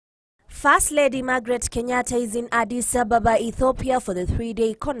First Lady Margaret Kenyatta is in Addis Ababa, Ethiopia for the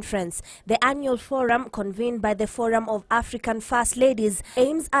three-day conference. The annual forum, convened by the Forum of African First Ladies,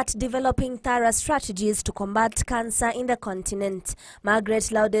 aims at developing thorough strategies to combat cancer in the continent.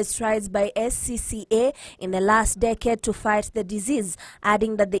 Margaret lauded strides by SCCA in the last decade to fight the disease,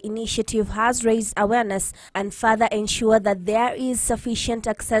 adding that the initiative has raised awareness and further ensured that there is sufficient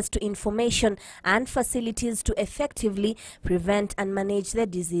access to information and facilities to effectively prevent and manage the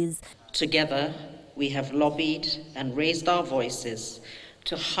disease. Together, we have lobbied and raised our voices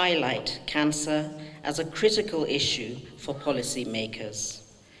to highlight cancer as a critical issue for policymakers.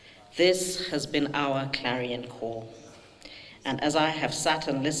 This has been our clarion call. And as I have sat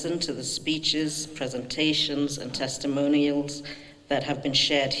and listened to the speeches, presentations, and testimonials that have been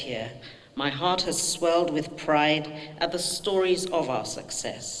shared here, my heart has swelled with pride at the stories of our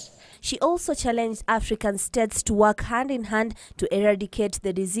success. She also challenged African states to work hand in hand to eradicate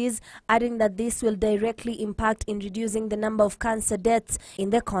the disease, adding that this will directly impact in reducing the number of cancer deaths in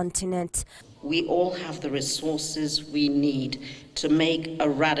the continent. We all have the resources we need to make a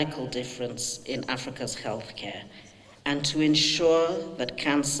radical difference in Africa's healthcare and to ensure that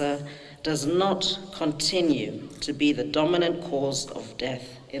cancer does not continue to be the dominant cause of death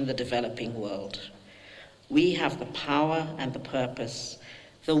in the developing world. We have the power and the purpose,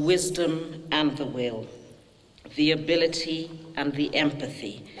 the wisdom and the will, the ability and the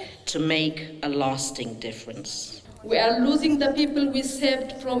empathy to make a lasting difference. We are losing the people we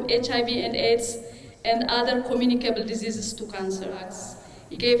saved from HIV and AIDS and other communicable diseases to cancer.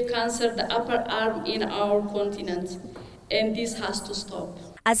 It gave cancer the upper arm in our continent, and this has to stop.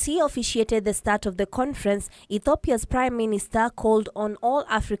 As he officiated the start of the conference, Ethiopia's Prime Minister called on all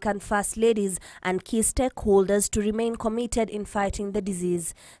African First Ladies and key stakeholders to remain committed in fighting the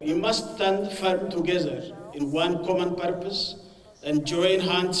disease. We must stand firm together in one common purpose and join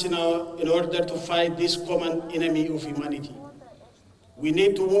hands in order to fight this common enemy of humanity. We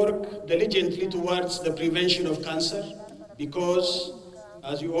need to work diligently towards the prevention of cancer because,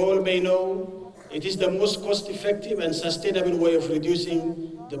 as you all may know, it is the most cost-effective and sustainable way of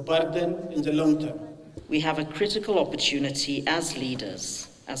reducing the burden in the long term. We have a critical opportunity as leaders,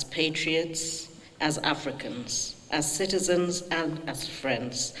 as patriots, as Africans, as citizens and as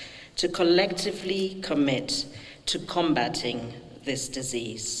friends to collectively commit to combating this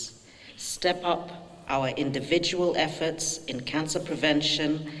disease. Step up our individual efforts in cancer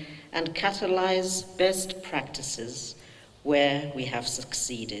prevention and catalyze best practices where we have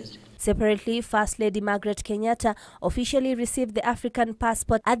succeeded. Separately, First Lady Margaret Kenyatta officially received the African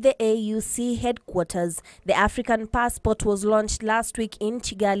passport at the AUC headquarters. The African passport was launched last week in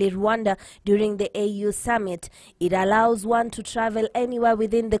Kigali, Rwanda during the AU summit. It allows one to travel anywhere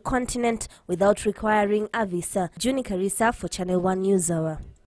within the continent without requiring a visa. Juni Karisa for Channel 1 News Hour.